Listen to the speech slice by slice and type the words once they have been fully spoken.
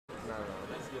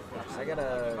I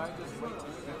gotta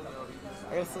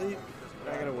sleep.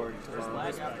 I gotta work tomorrow.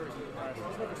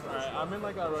 Alright, I'm in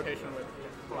like a rotation with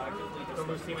Black, the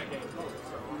Lucina gang.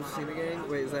 Lucina gang?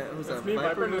 Wait, who's that? Me,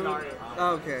 Viper, and Nario.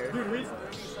 Oh, okay. Dude,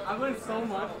 I learned so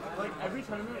much. Like every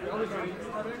tournament, we always run into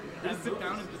each other. We just sit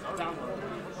down and just download.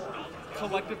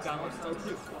 Collective download. So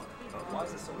cute. Why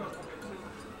is this so good?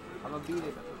 I'm gonna beat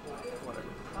it. Whatever.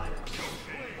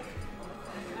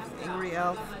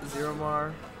 AngryAlph,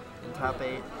 Zer0mar in top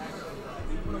 8.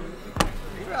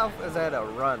 AngryAlph has had a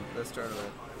run this tournament.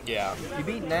 Yeah. He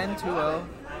beat Nen 2-0.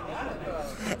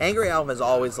 AngryAlph is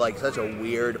always like such a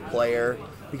weird player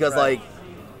because like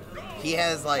he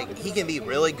has like he can be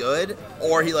really good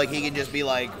or he can just be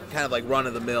like kind of like run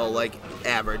of the mill like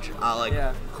average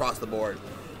across the board.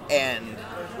 And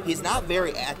he's not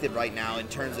very active right now in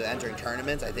terms of entering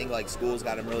tournaments. I think like school's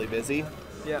got him really busy.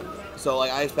 Yeah. So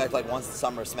like I expect like once the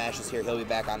summer smash is here, he'll be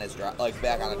back on his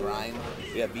back on a grind.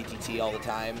 We have BTT all the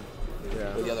time.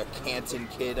 Yeah. With the other Canton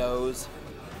kiddos.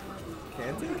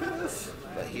 Canton kiddos?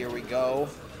 But here we go.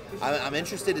 I'm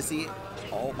interested to see.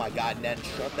 Oh my God, Nen,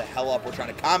 shut the hell up. We're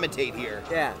trying to commentate here.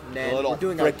 Yeah, Nen, we're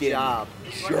doing our job.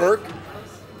 Jerk.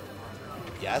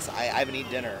 Yes, I haven't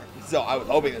eaten dinner. So I was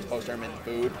hoping there's post-tournament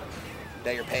food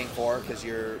that you're paying for because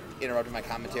you're interrupting my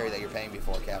commentary that you're paying me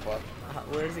for, Kappa.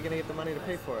 Where is he going to get the money to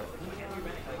pay for it?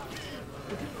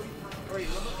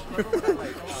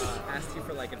 Asked you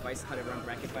for like advice how to run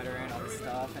bracket better and all this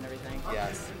stuff and everything.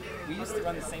 Yes. We used to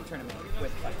run the same tournament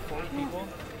with like 40 people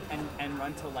and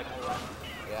run till like 11.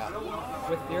 Yeah.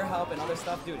 With your help and other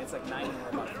stuff, dude, it's like 9 and we're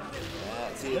about it.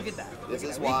 Yeah, see, Look at that. This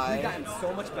is We've why. gotten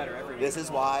so much better every year. This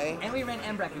is why. And we ran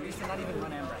M bracket. We used to not even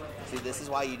run M bracket. See, this is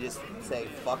why you just say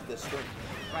fuck this stream.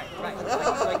 Right. Like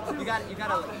you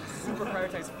gotta like, super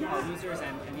prioritize users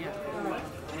and yeah.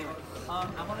 Anyway,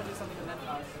 I want to do something and then.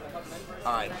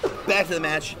 All right, back to the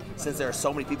match. Since there are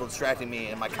so many people distracting me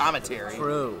in my commentary.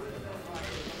 True.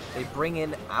 They bring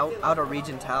in out of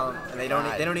region talent and they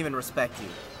don't even respect you.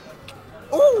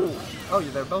 Ooh! Oh,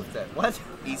 they're both dead. What?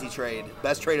 Easy trade.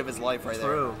 Best trade of his life right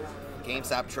True. there.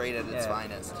 GameStop trade at its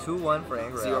finest. 2-1 for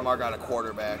AngryAlph. Zer0mar got a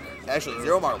quarterback. Actually,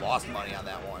 Zer0mar lost money on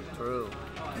that one. True.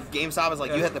 GameStop is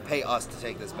like, you have to pay us to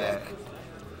take this back.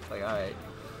 It's like, alright.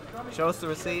 Show us the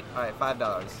receipt. Alright,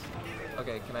 $5.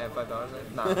 Okay, can I have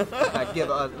 $5? No. Give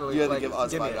us, you have to give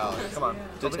us $5. Come on.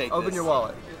 Take open this. your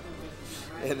wallet.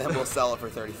 And then we'll sell it for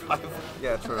 $35.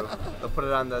 Yeah, true. They'll put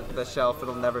it on the shelf.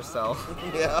 It'll never sell.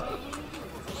 Yeah.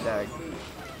 Dag.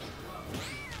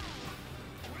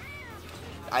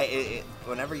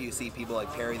 Whenever you see people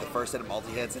like parry the first hit of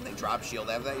multi-hits and they drop shield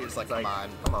after that, you're just like, come on.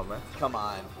 Come on, man. Come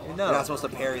on. You You're not supposed to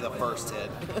parry the first hit.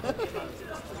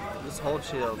 Just hold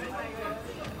shield.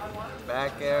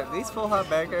 Back air. These full hop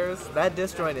back airs, that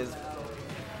disjoint is...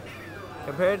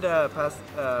 Compared to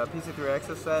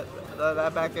PC3X's set,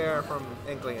 that back air from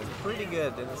Inkling is pretty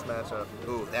good in this matchup.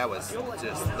 Ooh, that was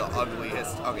just the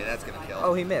ugliest. Okay, that's going to kill.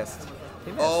 Oh, he missed.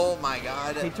 Oh my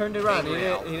God. He turned it around. He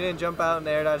didn't jump out and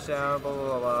air dodge down, blah,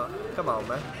 blah, blah, blah. Come on,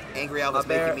 man. AngryAlph is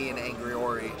making me an angry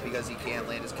Ori because he can't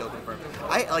land his kill confirm.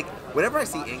 Whenever I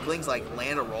see Inklings like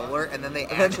land a roller and then they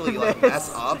actually like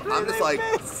mess up, I'm just like,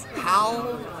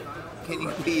 how can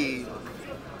you be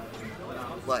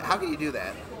like, how can you do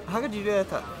that? How could you do that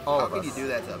to all of us? How can you do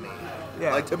that to me?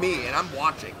 Yeah. Like to me, and I'm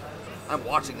watching. I'm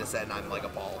watching the set and I'm like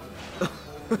appalled.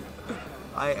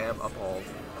 I am appalled.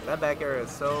 That back air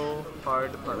is so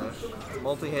hard to punish.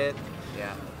 Multi-hit.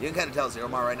 Yeah. You can kind of tell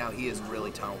Zer0mar right now, he is really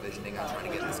tunnel visioning on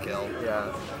trying to get this kill.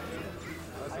 Yeah.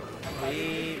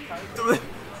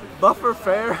 Buffer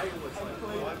fair.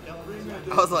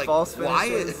 I was like, False why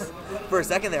finishes. is... For a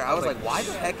second there, I was like, why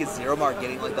the heck is Zer0mar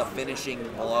getting like the finishing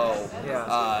blow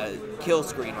kill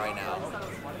screen right now?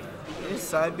 Here's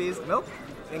side B's. Nope.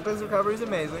 Inkling's recovery is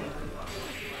amazing.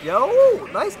 Yo,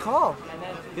 nice call.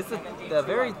 Gets the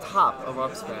very top of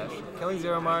up smash. Killing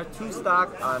Zer0mar, 2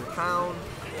 stock on town.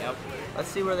 Yep. Let's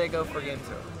see where they go for game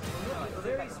 2.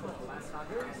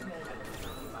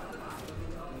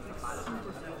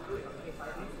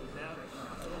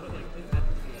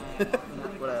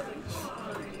 Whatever.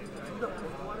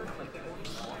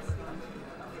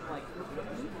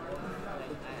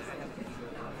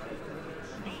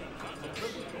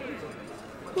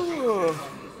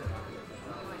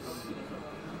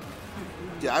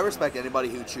 Yeah, I respect anybody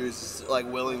who chooses, like,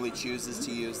 willingly chooses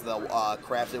to use the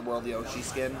Crafted World Yoshi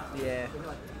skin. Yeah.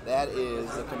 That is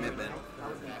a commitment.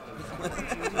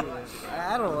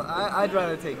 I'd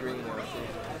rather take green Yoshi.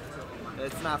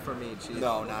 It's not for me, Chief.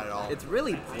 No, not at all. It's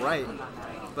really bright,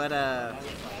 but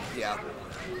yeah,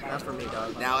 not for me,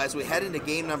 dog. Now, as we head into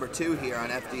game number 2 here on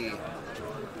FD,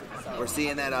 We're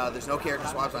seeing that there's no character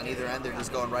swaps on either end. They're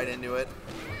just going right into it.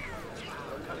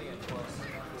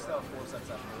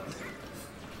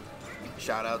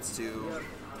 Shout outs to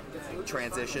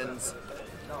transitions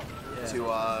to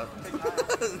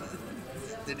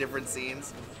the different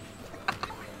scenes.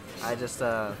 I just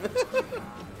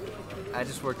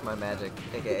worked my magic,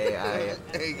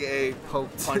 aka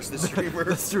poked punch the streamer.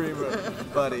 the streamer,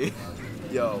 buddy.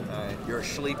 Yo, Alright. you're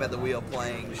asleep at the wheel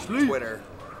playing Sleep. Twitter.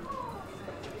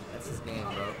 That's his game,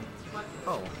 bro.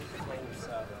 Oh,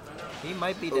 he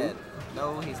might be dead.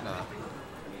 No, he's not.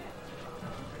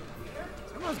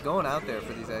 Someone's going out there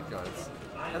for these edge guards.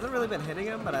 Hasn't really been hitting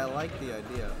him, but I like the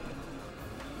idea.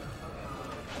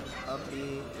 Up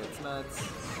B, it's nuts.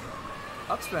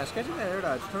 Up smash, catching that air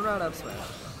dodge. Turn around up smash.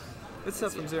 Good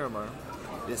stuff from Zer0mar.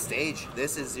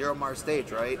 This is Zer0mar's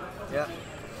stage, right? Yeah.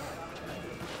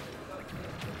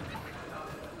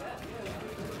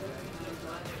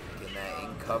 Getting that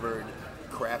ink covered,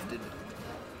 crafted.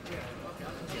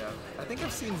 Yeah. I think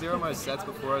I've seen Zer0mar's sets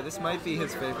before. This might be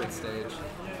his favorite stage.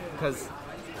 Because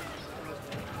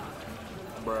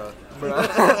Bruh.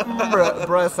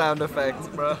 bruh sound effects,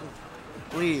 bruh.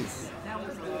 Please.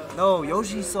 No,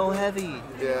 Yoshi's so heavy.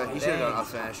 Yeah, he should have done Dang. up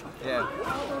smash. Yeah.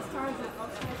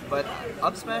 But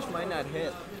up smash might not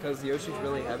hit because Yoshi's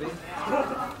really heavy.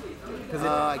 Because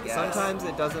I guess. sometimes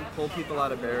it doesn't pull people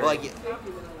out of barrier. Like,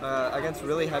 Against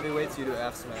really heavyweights, you do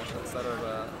F smash instead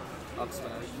of up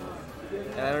smash.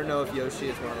 And I don't know if Yoshi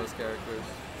is one of those characters.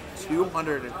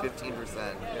 215%.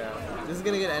 Yeah. This is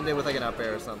gonna get ended with like an up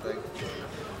air or something.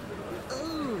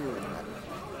 Ooh.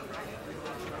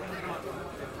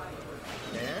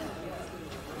 Yeah.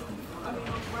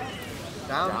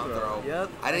 Down throw. Yep.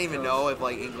 I didn't even know if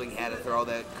like Inkling had a throw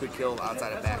that could kill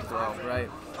outside of back throw. Right.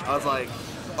 I was like,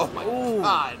 oh my Ooh,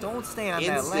 god. don't stay on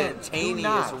that ledge. Do Instantaneous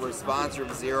not. response from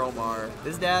Zer0mar.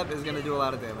 This dab is going to do a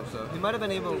lot of damage, though. He might have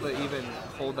been able to even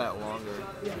hold that longer.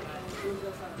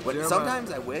 But Zer0mar-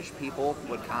 sometimes I wish people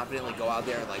would confidently go out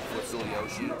there and like whistle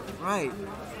Yoshi. Right.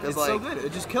 It's like- so good.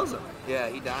 It just kills him. Yeah,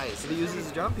 he dies. If he uses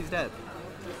his jump, he's dead.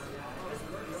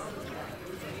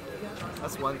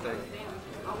 That's one thing.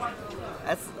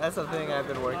 That's the thing I've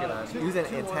been working on. Using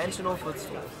intentional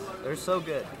footstools. They're so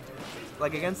good.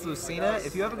 Like against Lucina,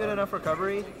 if you have a good enough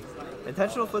recovery,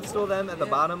 intentional footstool them at the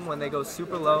bottom when they go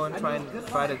super low and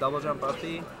try to double jump up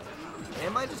B,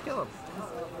 it might just kill him.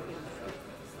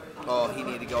 Oh, he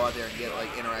needed to go out there and get like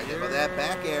interactive. But that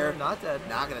back air, Not dead.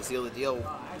 not gonna seal the deal.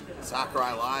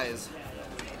 Sakurai lies.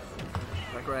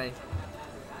 Sakurai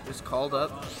just called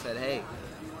up, said, hey,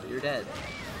 you're dead.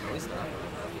 No, he's not.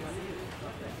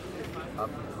 Up.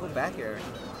 Oh, back air.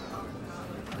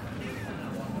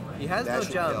 He has That no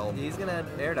should jump. kill. He's gonna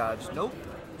air dodge. Nope.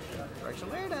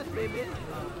 Directional air dodge, baby.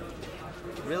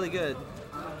 Really good.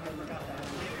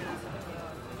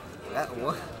 That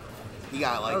one. He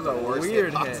got like That was the a worst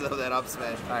weird hitbox hit. of that up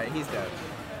smash. Alright, he's dead.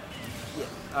 Yeah.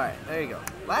 Alright, there you go.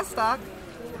 Last stock.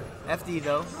 FD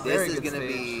though. Very This is good gonna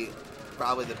stage. be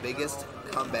probably the biggest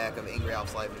comeback of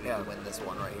AngryAlph's life if he Yeah. can win this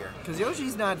one right here. Because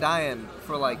Yoshi's not dying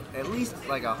for like at least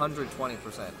like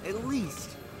 120%. At least.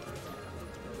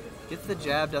 Gets the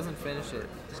jab, doesn't finish it.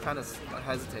 Just kind of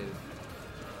hesitated.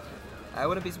 I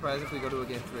wouldn't be surprised if we go to a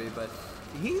game 3, but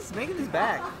he's making his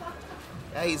back.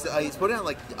 Yeah, he's putting out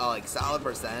like solid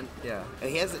percent. Yeah. And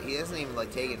he hasn't even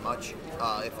like taken much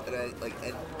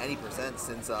any percent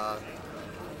since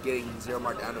getting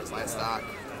Zer0mar down to his last stock.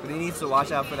 But he needs to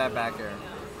watch out for that back air.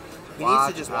 He needs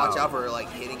to just watch out for like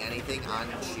hitting anything on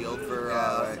shield for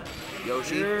right.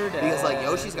 Yoshi, You're because like dead.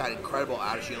 Yoshi's got incredible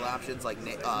out of shield options like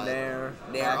Nair,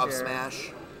 Nair back up air. smash,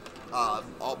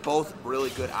 both really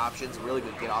good options, really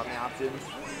good get off me options,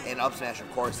 and up smash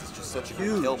of course is just such a good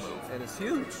Huge. kill move. And it's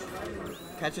huge.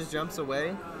 Catches jumps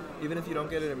away, even if you don't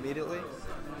get it immediately.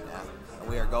 Yeah. And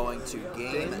we are going to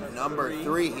game number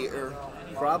 3 here.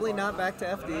 Probably not back to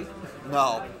FD.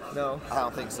 No, No. I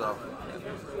don't think so.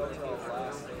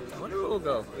 I wonder where we'll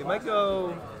go. We might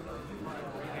go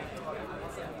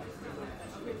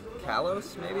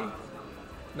Kalos, maybe?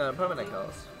 No, probably not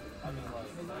Kalos.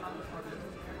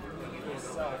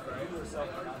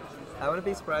 I wouldn't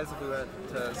be surprised if we went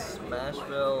to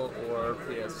Smashville or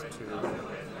PS2.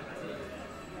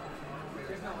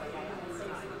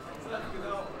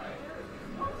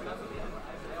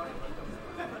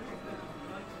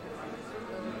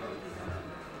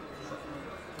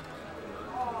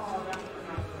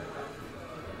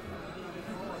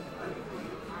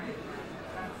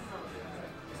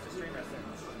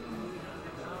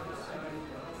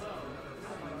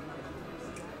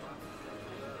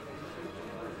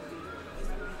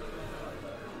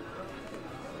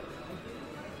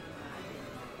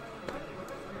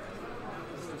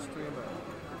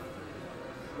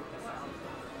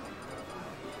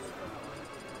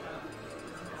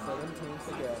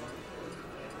 17th again.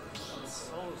 I'm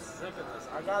so sick of this.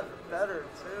 I got better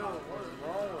too. What is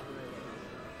wrong with me?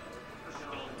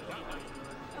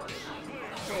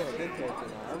 I feel a good character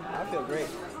now. I feel great.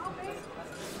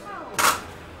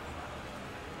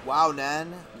 Wow,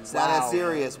 Nen. It's not Wow. as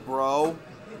serious, bro.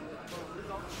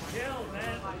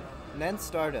 Nen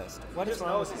Stardust. What is Just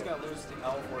wrong knows with he's you? got to lose to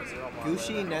L for Zer0mar.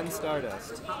 Gushi Nen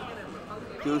Stardust.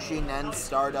 Gushi, Nen,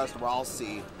 Stardust,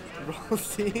 Ralsei.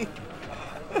 Rosie.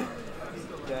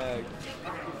 Dag.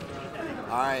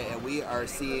 Alright, and we are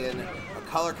seeing a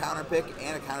color counter pick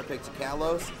and a counter pick to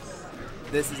Kalos.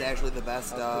 This is actually the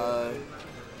best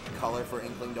color for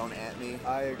Inkling, don't at me.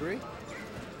 I agree.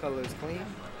 Color's clean.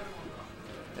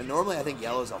 And normally I think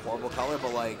yellow is a horrible color,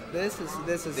 but like This is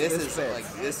this is fits.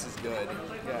 like this is good.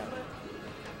 Yeah.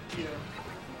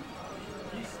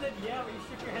 You said yeah, but you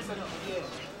shook your head like, yeah.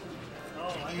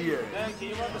 Oh, I Yeah. Nan, can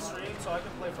you run the stream so I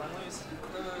can play friendlies?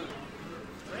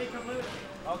 Ray, come with.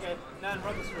 Okay, Nan,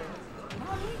 run the stream.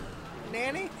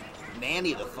 Nanny?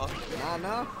 Nanny the fuck. Nah,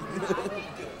 no.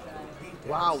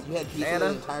 Wow, you had pizza Nana?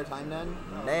 the entire time, Nen?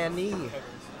 Nanny.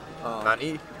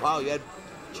 Nanny? Wow, you had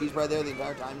cheese bread there the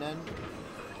entire time, Nen?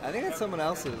 I think that's someone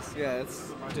else's. Yeah,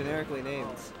 it's generically named.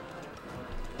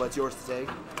 What's yours to take?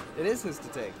 It is his to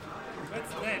take.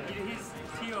 That's Ben. He's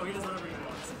T.O. He does whatever he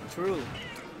wants. True.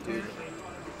 Dude.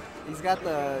 He's got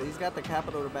the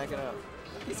capital to back it up.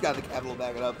 He's got the capital to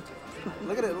back it up.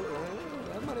 Look at it.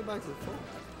 That money box is full.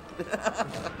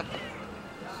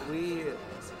 we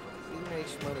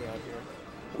make money out here.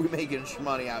 We making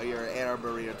money out here at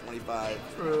Arbor 25.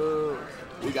 True.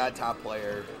 We got top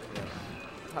player.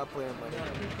 Top player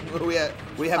money.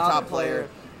 We have Top top player. player.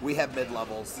 We have mid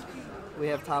levels. We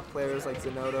have top players like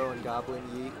Zenodo and Goblin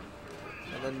Yeet.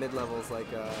 And then mid levels like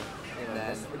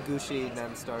Nen. Gushi,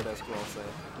 Nen Stardust, we'll say.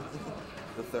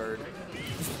 The third.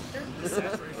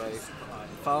 Right.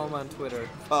 Follow him on Twitter.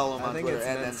 Follow him I on think Twitter it's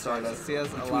and Nen then Stardust. He has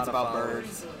He a tweets lot of about followers.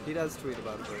 birds. He does tweet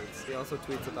about birds. He also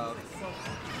tweets about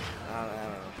I don't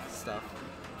know stuff.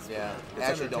 Yeah. It's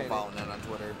Actually, don't entertaining. follow Nen on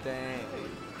Twitter. Dang.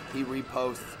 He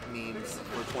reposts memes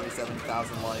for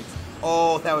 27,000 likes.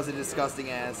 Oh, that was a disgusting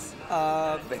ass.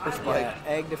 Bear spike. Yeah,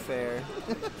 egg to fair.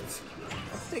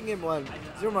 Take him one.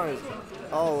 Zer0mar is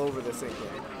all over this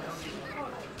Inkling.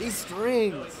 These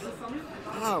strings.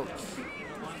 Ouch.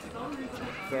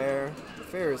 Fair.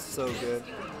 Fair is so good.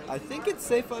 I think it's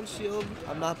safe on shield.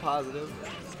 I'm not positive.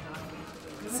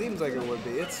 Seems like it would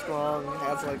be. It's strong.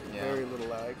 Has like Yeah. very little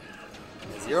lag.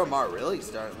 Zer0mar really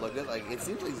starting to look good. Like it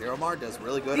seems like Zer0mar does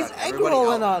really good He's on egg everybody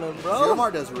rolling else. on him, bro.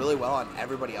 Zer0mar does really well on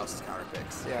everybody else's counter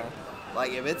picks. Yeah.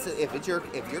 Like if you're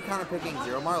counter picking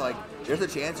Zer0mar, like there's a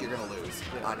chance you're gonna lose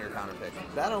on your counter pick.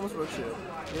 That almost works shield.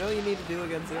 You know what you need to do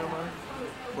against Zer0mar?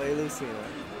 Play Lucina.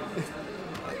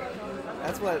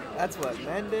 That's what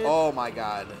men did. Oh my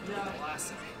god.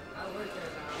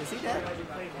 Is he dead?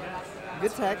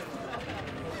 Good tech.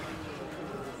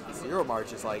 Zer0mar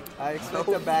just like I expect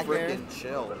no a back air. freaking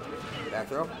chill. Back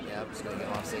throw? Yeah, I'm just gonna get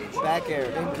him off stage. Back air,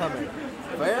 incoming.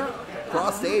 Fair?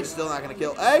 Cross stage, still not gonna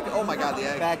kill. Egg? Oh my god, the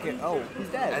egg. Back air. Oh, he's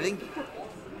dead.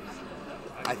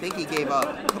 I think he gave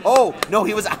up. Oh no,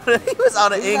 he was out of He's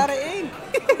out of ink. ink.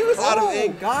 He was out of Oh,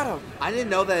 ink. got him. I didn't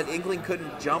know that Inkling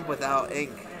couldn't jump without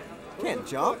ink. Can't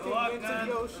jump.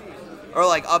 Or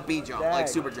like up B jump, like Dag.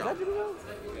 super Is jump. that you know?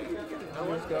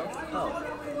 Let's go. Oh.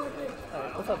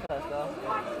 Alright, what's up, Pascal?